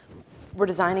 We're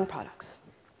designing products.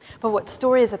 But what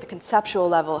stories at the conceptual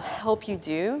level help you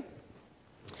do,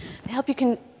 they help you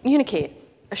communicate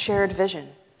a shared vision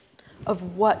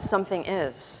of what something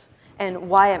is and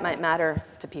why it might matter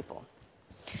to people.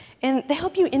 And they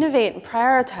help you innovate and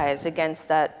prioritize against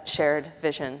that shared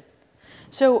vision.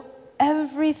 So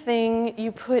everything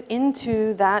you put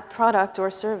into that product or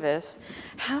service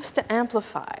has to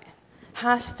amplify,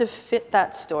 has to fit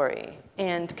that story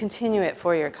and continue it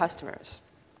for your customers.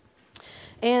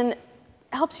 And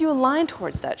helps you align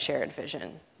towards that shared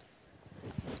vision.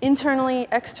 Internally,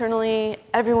 externally,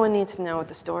 everyone needs to know what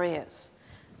the story is.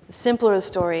 The simpler the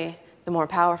story, the more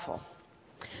powerful.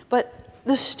 But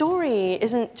the story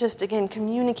isn't just, again,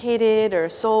 communicated or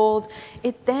sold.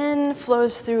 It then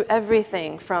flows through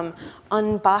everything from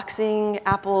unboxing.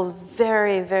 Apple's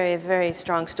very, very, very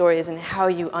strong story is in how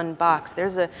you unbox.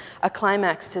 There's a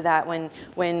climax to that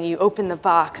when you open the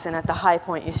box and at the high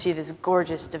point you see this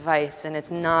gorgeous device and it's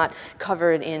not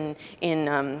covered in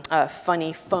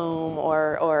funny foam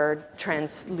or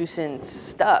translucent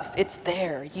stuff. It's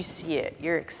there. You see it.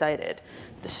 You're excited.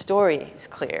 The story is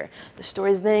clear. The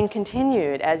story is then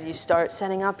continued as you start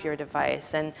setting up your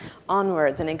device and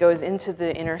onwards, and it goes into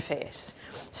the interface.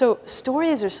 So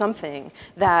stories are something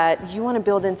that you want to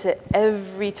build into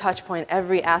every touch point,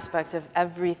 every aspect of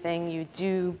everything you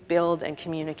do build and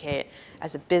communicate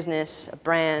as a business, a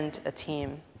brand, a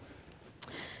team.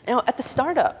 Now, at the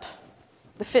startup,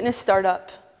 the fitness startup,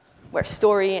 where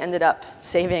story ended up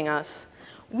saving us,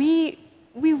 we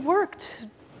worked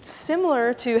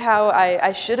similar to how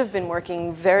I should have been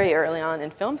working very early on in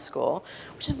film school,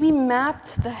 which is we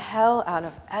mapped the hell out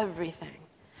of everything.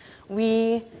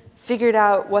 We figured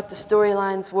out what the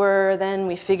storylines were, then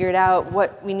we figured out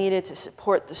what we needed to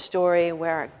support the story,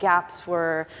 where our gaps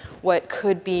were, what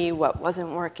could be, what wasn't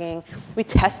working. We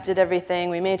tested everything.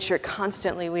 We made sure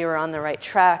constantly we were on the right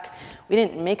track. We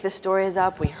didn't make the stories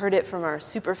up. We heard it from our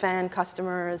superfan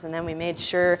customers, and then we made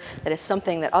sure that it's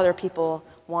something that other people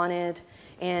wanted.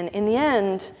 And in the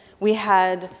end, we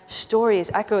had stories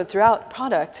echoed throughout the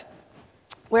product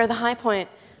where the high point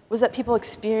was that people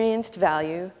experienced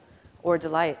value or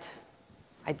delight,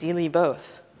 ideally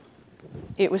both.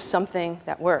 It was something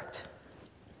that worked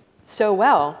so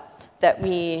well that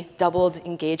we doubled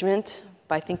engagement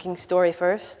by thinking story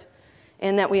first,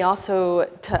 and that we also,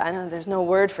 I don't know, there's no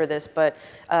word for this, but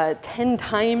 10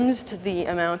 times to the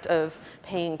amount of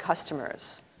paying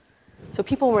customers. So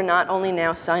people were not only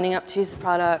now signing up to use the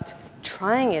product,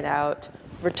 trying it out,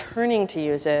 returning to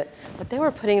use it, but they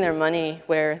were putting their money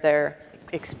where their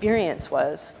experience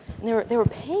was, and they were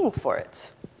paying for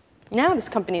it. Now this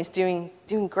company is doing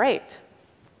great.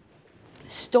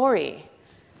 Story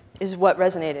is what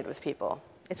resonated with people.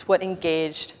 It's what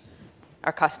engaged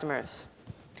our customers.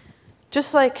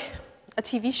 Just like a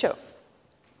TV show.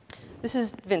 This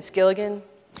is Vince Gilligan.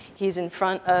 He's in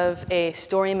front of a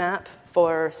story map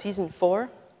for season 4.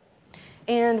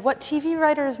 And what TV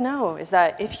writers know is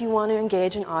that if you want to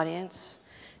engage an audience,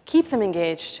 keep them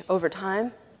engaged over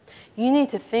time, you need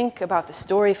to think about the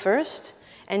story first,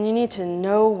 and you need to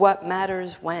know what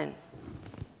matters when.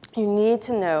 You need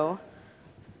to know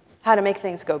how to make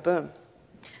things go boom.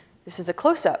 This is a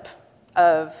close-up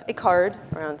of a card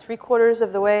around 3/4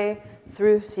 of the way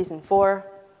through season 4.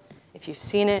 If you've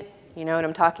seen it, you know what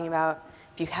I'm talking about.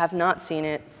 If you have not seen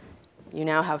it, you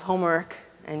now have homework,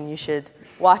 and you should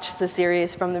watch the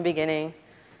series from the beginning.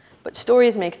 But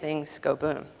stories make things go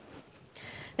boom.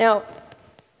 Now,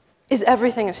 is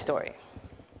everything a story?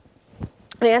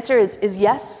 The answer is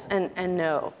yes and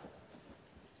no.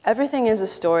 Everything is a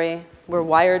story. We're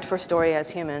wired for story as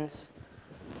humans.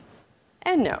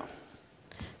 And no.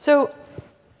 So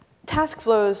task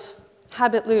flows,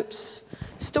 habit loops,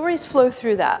 stories flow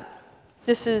through that.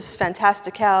 This is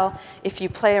Fantastical. If you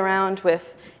play around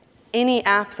with any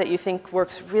app that you think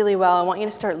works really well, I want you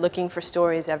to start looking for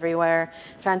stories everywhere.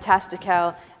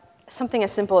 Fantastical something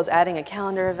as simple as adding a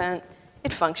calendar event,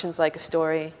 it functions like a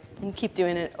story, and you keep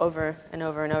doing it over and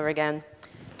over and over again.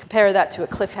 Compare that to a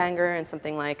cliffhanger and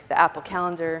something like the Apple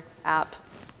Calendar app.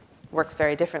 Works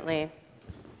very differently.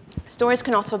 Stories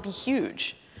can also be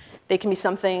huge. They can be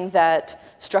something that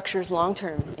structures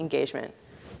long-term engagement.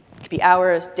 It could be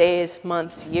hours, days,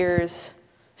 months, years.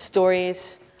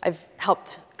 Stories, I've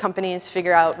helped companies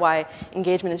figure out why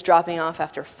engagement is dropping off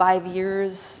after 5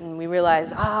 years, and we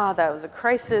realize, that was a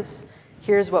crisis.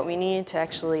 Here's what we need to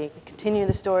actually continue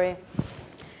the story.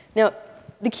 Now,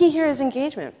 the key here is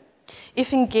engagement.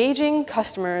 If engaging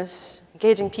customers,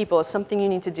 engaging people is something you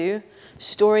need to do,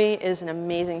 story is an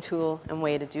amazing tool and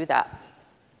way to do that.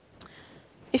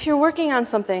 If you're working on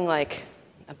something like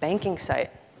a banking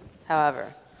site,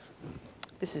 however,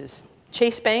 this is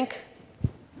Chase Bank.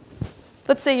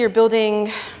 Let's say you're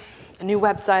building a new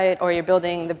website or you're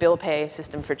building the bill pay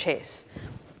system for Chase.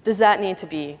 Does that need to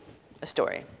be a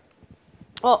story?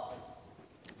 Well,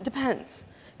 it depends.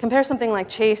 Compare something like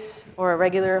Chase or a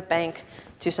regular bank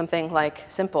to something like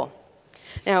Simple.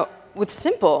 Now, with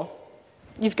Simple,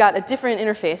 you've got a different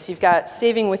interface. You've got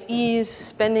saving with ease,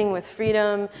 spending with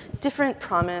freedom, different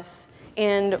promise.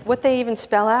 And what they even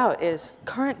spell out is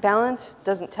current balance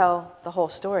doesn't tell the whole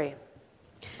story.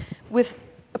 With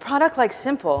a product like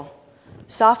Simple,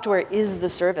 software is the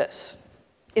service.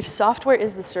 If software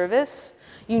is the service,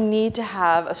 you need to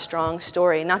have a strong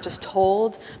story, not just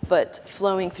told, but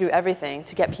flowing through everything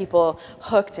to get people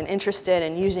hooked and interested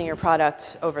in using your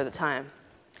product over the time.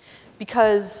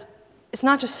 Because it's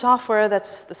not just software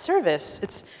that's the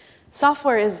service.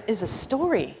 Software is a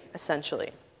story,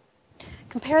 essentially.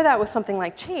 Compare that with something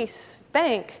like Chase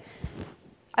Bank.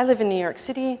 I live in New York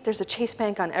City. There's a Chase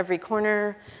Bank on every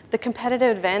corner. The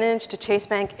competitive advantage to Chase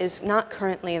Bank is not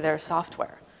currently their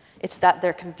software. It's that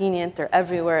they're convenient, they're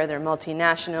everywhere, they're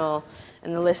multinational,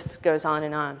 and the list goes on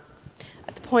and on.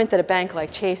 At the point that a bank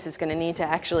like Chase is going to need to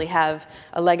actually have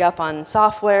a leg up on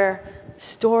software,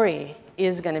 story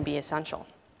is going to be essential.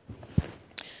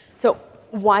 So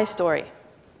why story?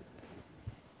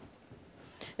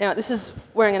 Now, this is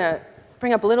where I'm going to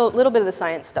bring up a little bit of the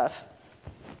science stuff.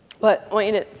 But I want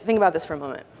you to think about this for a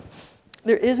moment.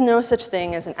 There is no such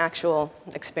thing as an actual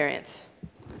experience.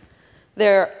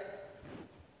 There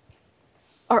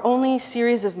are only a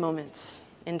series of moments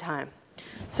in time.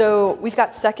 So we've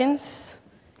got seconds.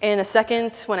 In a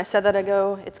second, when I said that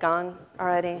ago, it's gone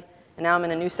already. And now I'm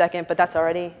in a new second, but that's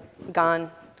already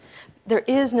gone. There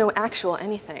is no actual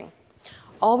anything.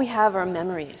 All we have are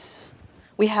memories.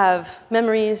 We have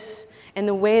memories, and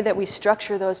the way that we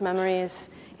structure those memories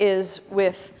is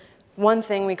with one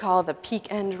thing we call the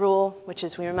peak-end rule, which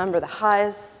is we remember the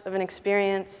highs of an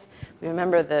experience. We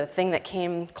remember the thing that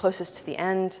came closest to the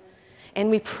end. And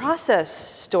we process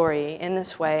story in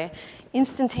this way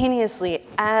instantaneously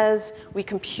as we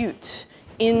compute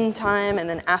in time and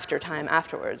then after time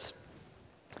afterwards.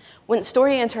 When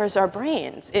story enters our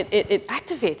brains, it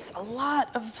activates a lot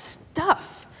of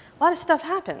stuff. A lot of stuff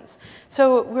happens.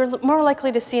 So we're more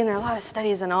likely to see, and there are a lot of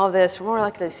studies on all of this, we're more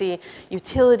likely to see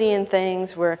utility in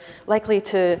things. We're likely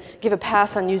to give a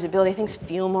pass on usability. Things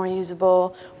feel more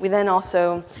usable. We then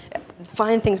also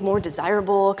find things more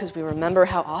desirable because we remember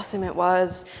how awesome it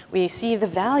was. We see the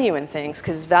value in things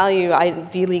because value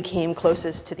ideally came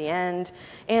closest to the end.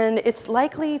 And it's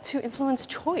likely to influence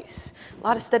choice. A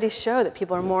lot of studies show that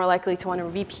people are more likely to want to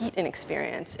repeat an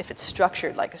experience if it's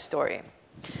structured like a story.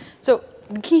 So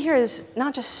the key here is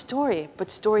not just story,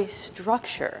 but story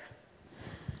structure.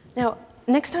 Now,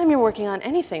 next time you're working on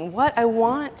anything, what I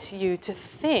want you to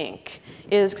think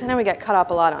is, because I know we get caught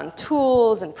up a lot on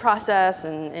tools and process,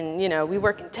 and we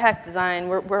work in tech design,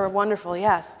 we're wonderful,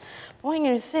 yes. But I want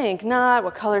you to think not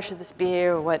what color should this be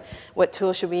or what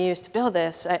tool should we use to build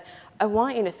this. I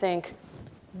want you to think,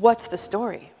 what's the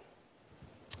story?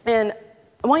 And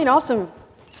I want you to also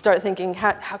start thinking,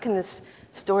 how can this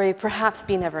story perhaps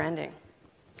be never-ending?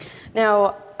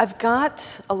 Now, I've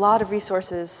got a lot of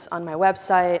resources on my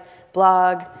website,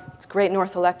 blog. It's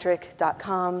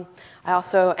greatnorthelectric.com. I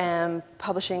also am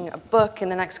publishing a book in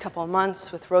the next couple of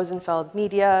months with Rosenfeld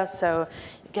Media, so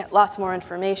you get lots more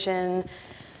information.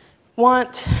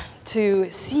 Want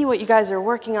to see what you guys are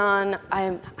working on?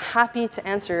 I'm happy to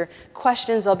answer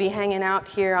questions. I'll be hanging out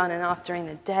here on and off during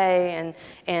the day,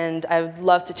 and I would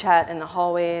love to chat in the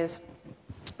hallways.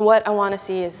 What I want to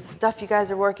see is the stuff you guys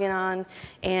are working on,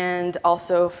 and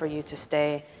also for you to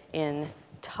stay in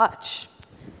touch.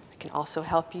 I can also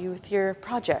help you with your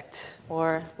project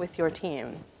or with your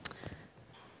team.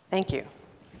 Thank you.